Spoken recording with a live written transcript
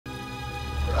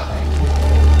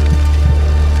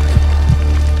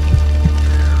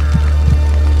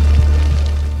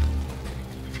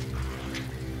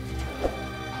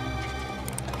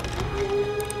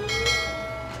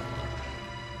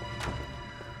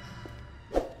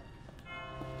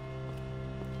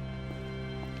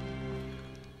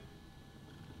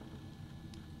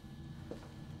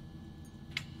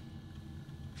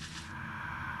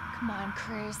on,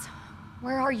 Chris.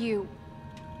 Where are you?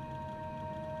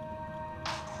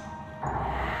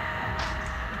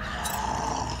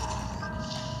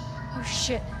 Oh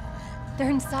shit. They're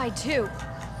inside too.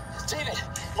 David!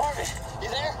 Marvin! You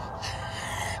there?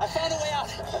 I found a way out!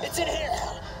 It's in here!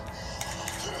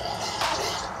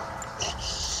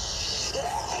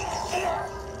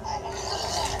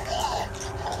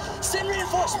 Send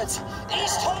reinforcements!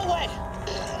 East hallway!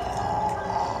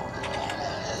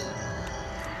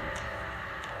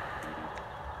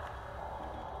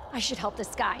 I should help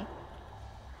this guy.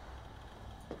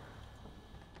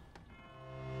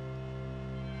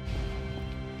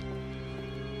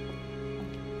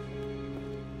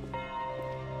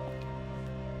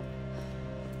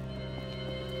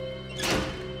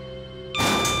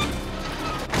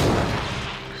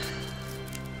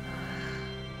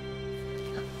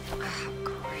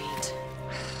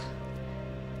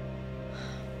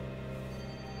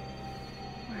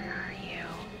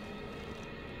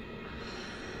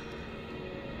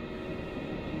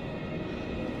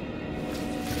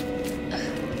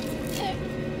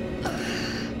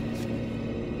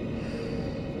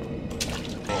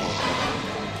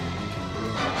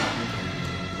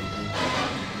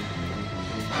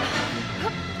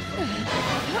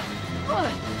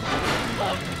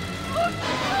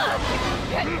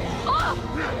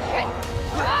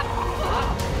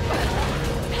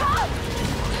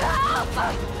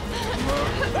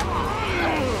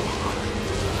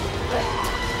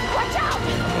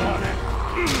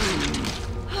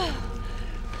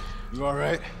 You all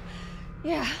right?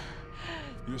 Yeah.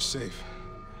 You're safe.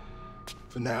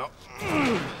 For now.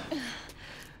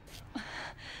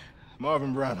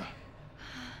 Marvin Browner.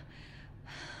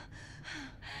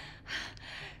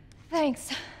 Thanks.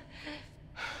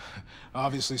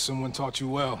 Obviously someone taught you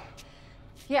well.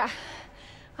 Yeah.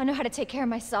 I know how to take care of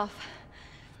myself.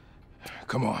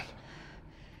 Come on.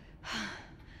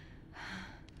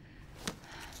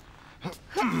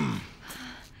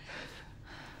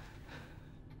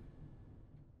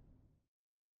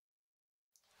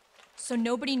 So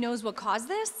nobody knows what caused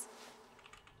this?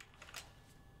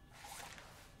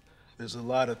 There's a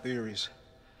lot of theories.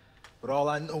 But all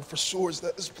I know for sure is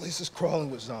that this place is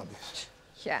crawling with zombies.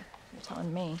 Yeah, you're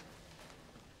telling me.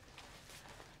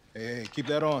 Hey, keep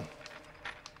that on.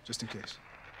 Just in case.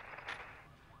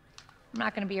 I'm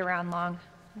not gonna be around long.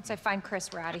 Once I find Chris,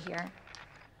 we're out of here.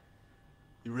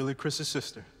 You really Chris's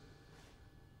sister?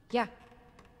 Yeah.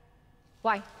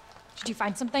 Why? Did you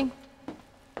find something?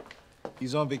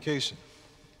 He's on vacation.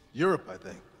 Europe, I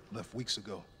think. Left weeks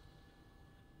ago.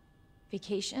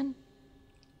 Vacation?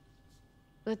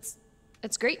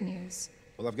 It's great news.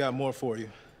 Well, I've got more for you.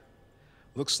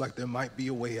 Looks like there might be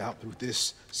a way out through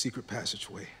this secret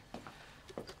passageway.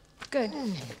 Good.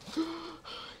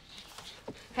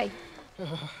 Hey.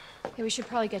 Hey, we should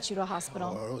probably get you to a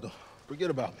hospital. Oh, forget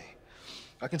about me.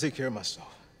 I can take care of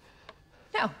myself.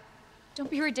 No. Don't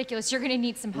be ridiculous. You're gonna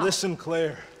need some help. Listen,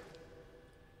 Claire.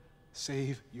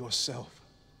 Save yourself.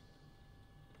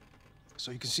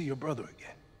 So you can see your brother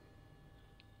again.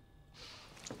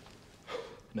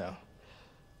 Now,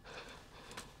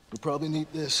 you'll probably need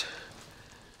this.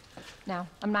 No,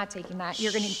 I'm not taking that.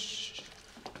 You're gonna... Shh.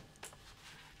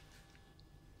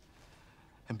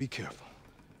 And be careful.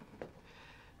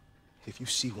 If you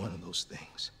see one of those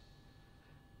things,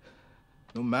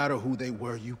 no matter who they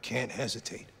were, you can't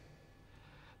hesitate.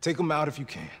 Take them out if you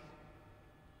can.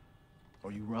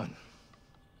 Or you run.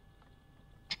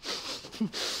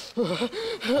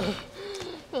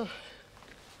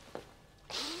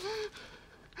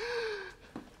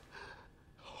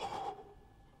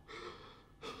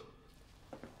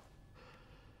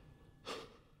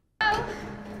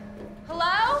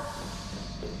 Hello?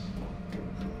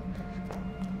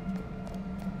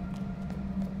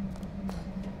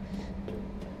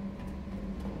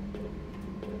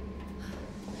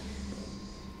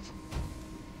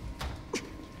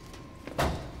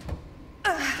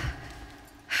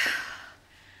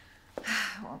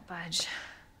 Won't budge.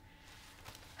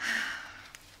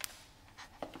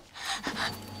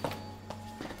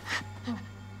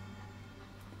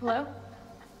 Hello?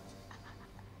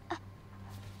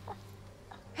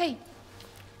 Hey.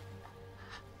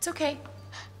 It's okay.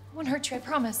 I won't hurt you, I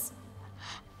promise.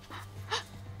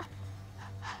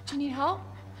 Do you need help?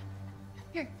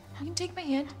 Here, you can take my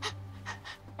hand.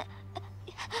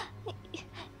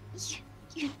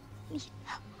 You need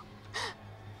help.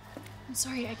 I'm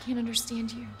sorry, I can't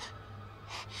understand you.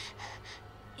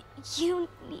 You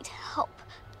need help.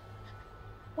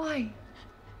 Why?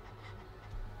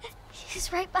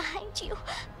 He's right behind you.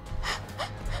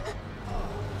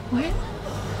 What?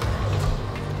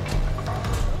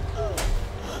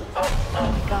 Oh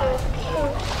my God.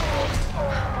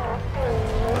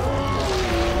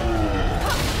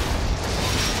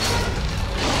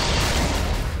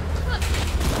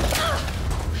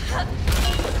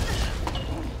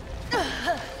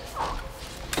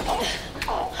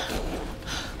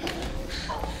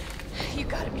 You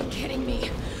gotta be kidding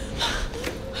me.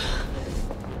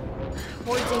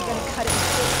 Words ain't gonna cut it.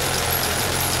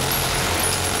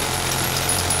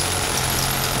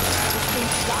 This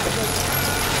thing's gotta go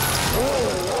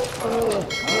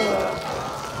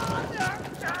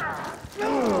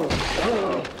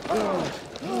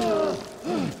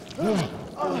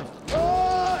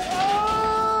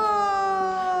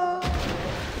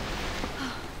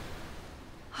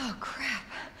Oh, crap.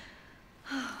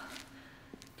 Oh,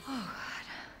 God.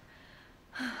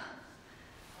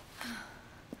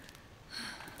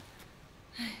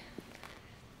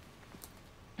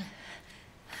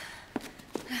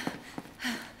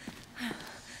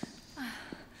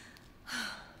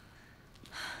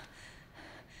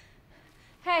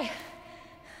 Hey,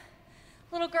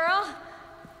 little girl.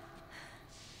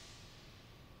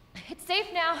 It's safe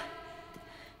now.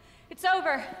 It's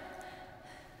over.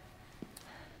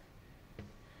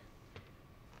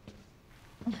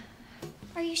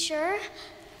 Are you sure?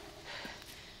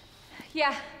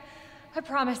 Yeah, I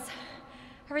promise.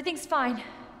 Everything's fine.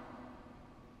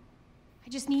 I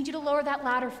just need you to lower that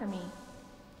ladder for me.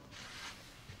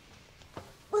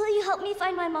 Will you help me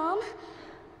find my mom?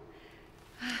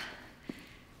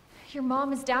 Your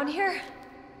mom is down here?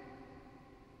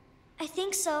 I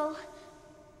think so.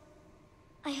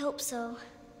 I hope so.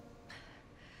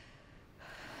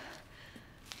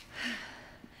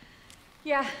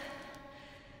 Yeah,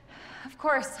 of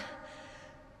course.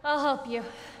 I'll help you.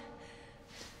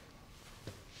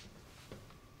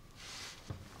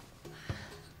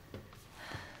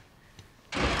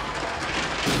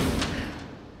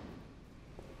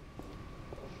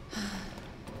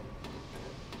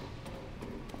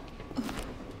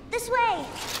 This way!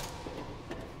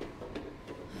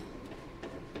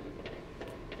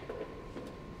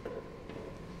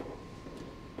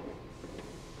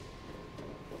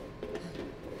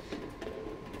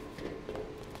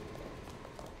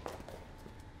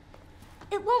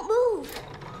 It won't move.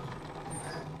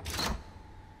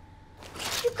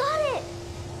 You got it!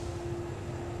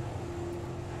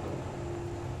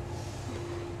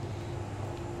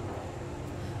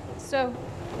 So,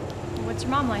 what's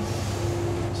your mom like?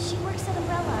 She works at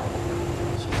Umbrella.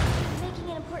 She's making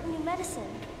an important new medicine.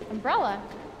 Umbrella?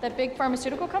 That big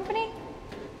pharmaceutical company?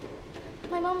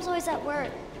 My mom's always at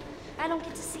work. I don't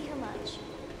get to see her much.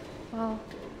 Well,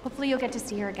 hopefully you'll get to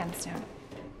see her again soon.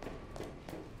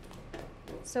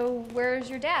 So, where's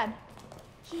your dad?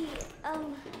 He,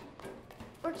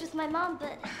 worked with my mom,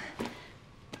 but...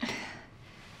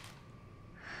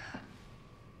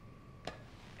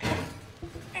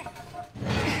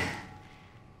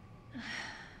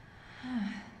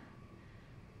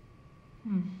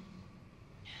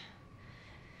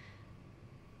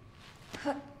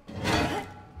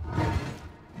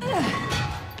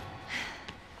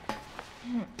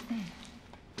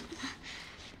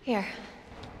 Here.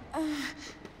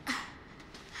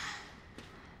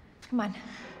 Come on.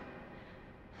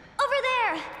 Over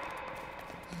there!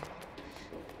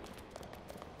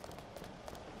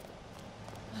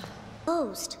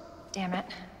 Closed. Damn it.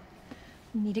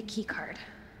 We need a key card.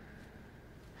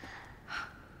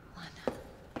 Hold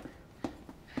on.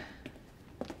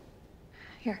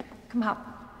 Here, come hop.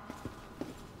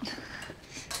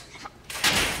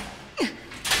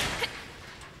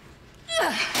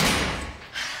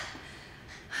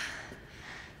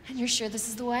 And you're sure this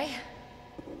is the way?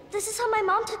 This is how my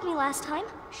mom took me last time.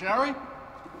 Sherry?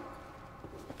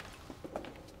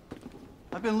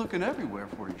 I've been looking everywhere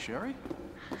for you, Sherry.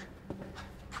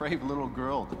 Brave little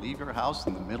girl to leave your house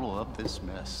in the middle of this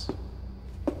mess.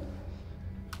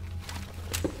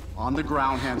 On the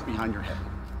ground, hands behind your head.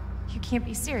 You can't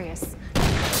be serious.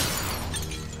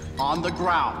 On the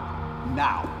ground,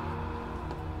 now.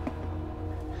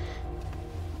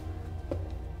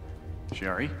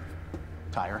 Sherry,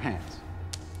 tie her hands.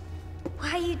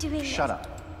 Why are you doing this? Shut up.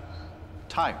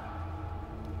 Tie her.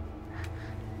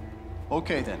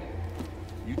 Okay then.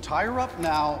 You tie her up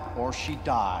now or she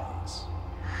dies.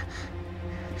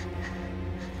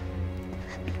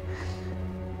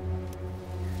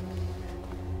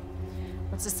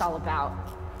 What's this all about?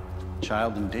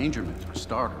 Child endangerment for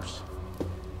starters.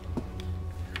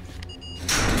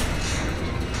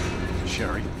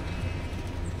 Sherry,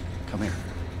 come here.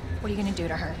 What are you gonna do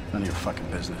to her? None of your fucking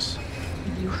business.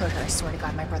 If you hurt her, I swear to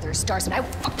God, my brother is stars and I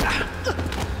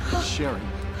will... Sherry,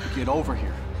 get over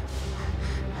here.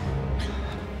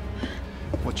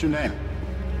 What's your name?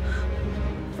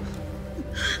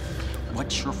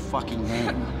 What's your fucking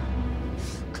name?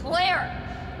 Claire!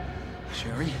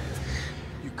 Sherry,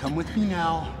 you come with me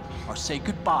now, or say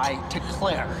goodbye to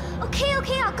Claire. Okay,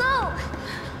 I'll go.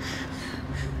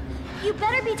 You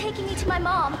better be taking me to my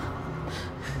mom.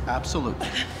 Absolutely.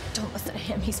 Don't listen to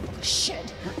him, he's full of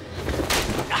shit.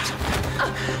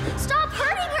 Stop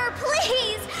hurting her,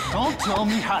 please! Don't tell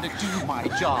me how to do my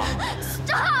job.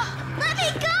 Stop! Let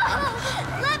me go!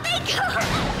 Let me go!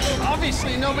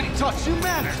 Obviously, nobody taught you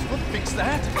manners. We'll fix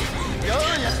that.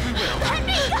 Oh, yes, we will. Let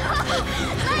me go!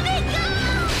 Let me go!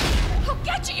 I'll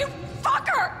get you, you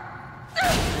fucker!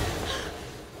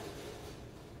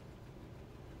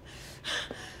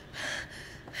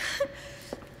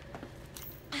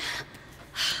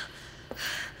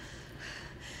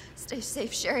 Stay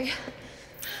safe, Sherry.